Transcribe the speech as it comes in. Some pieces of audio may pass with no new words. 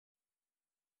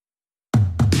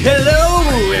Hello,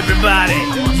 everybody.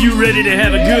 You ready to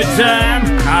have a good time?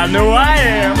 I know I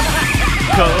am.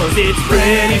 Cause it's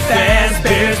Freddy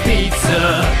Fazbear's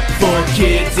Pizza. For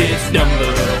kids, it's #1.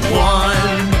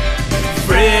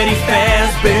 Freddy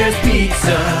Fazbear's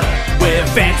Pizza, where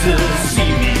fantasy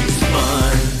meets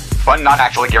fun. Fun not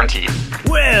actually guaranteed.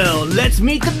 Well, let's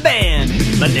meet the band.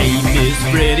 My name is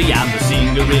Freddy, I'm the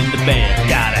singer in the band.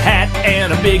 Got a hat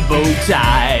and a big bow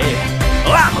tie.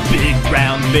 Oh, I'm a big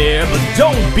brown bear, but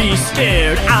don't be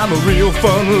scared, I'm a real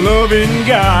fun-loving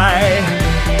guy.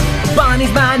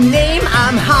 Bonnie's my name,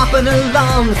 I'm hopping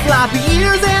along with floppy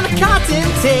ears and a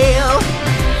cottontail.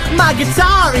 My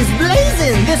guitar is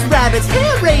blazing, this rabbit's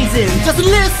hair-raising. Just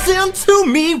listen to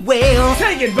me wail.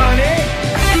 Take it, Bonnie!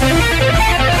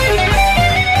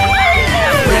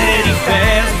 Freddy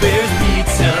Fazbear's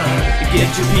Pizza. Get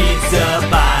your pizza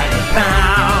by the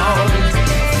pound.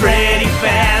 Freddy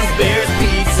Fazbear's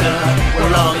Pizza,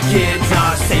 where all the kids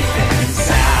are safe and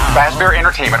sound. Fazbear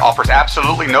Entertainment offers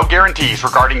absolutely no guarantees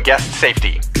regarding guest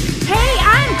safety. Hey,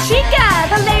 I'm Chica,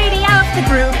 the lady of the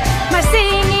group. My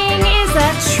singing is a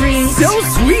treat. So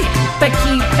sweet! But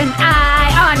keep an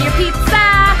eye on your pizza.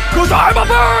 Cause I'm a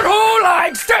bird who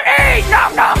likes to eat!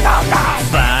 Nom nom nom nom!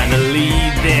 Finally,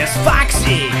 there's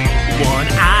Foxy. One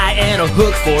eye and a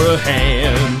hook for a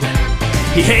hand.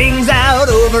 He hangs out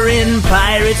over in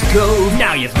Pirate's Cove.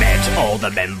 Now you've met all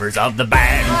the members of the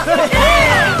band.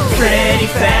 Freddy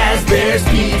Fazbear's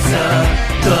Pizza.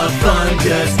 The fun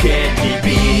just can't be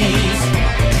beat.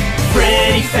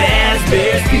 Freddy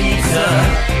Fazbear's Pizza.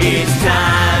 It's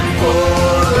time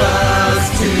for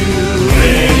us to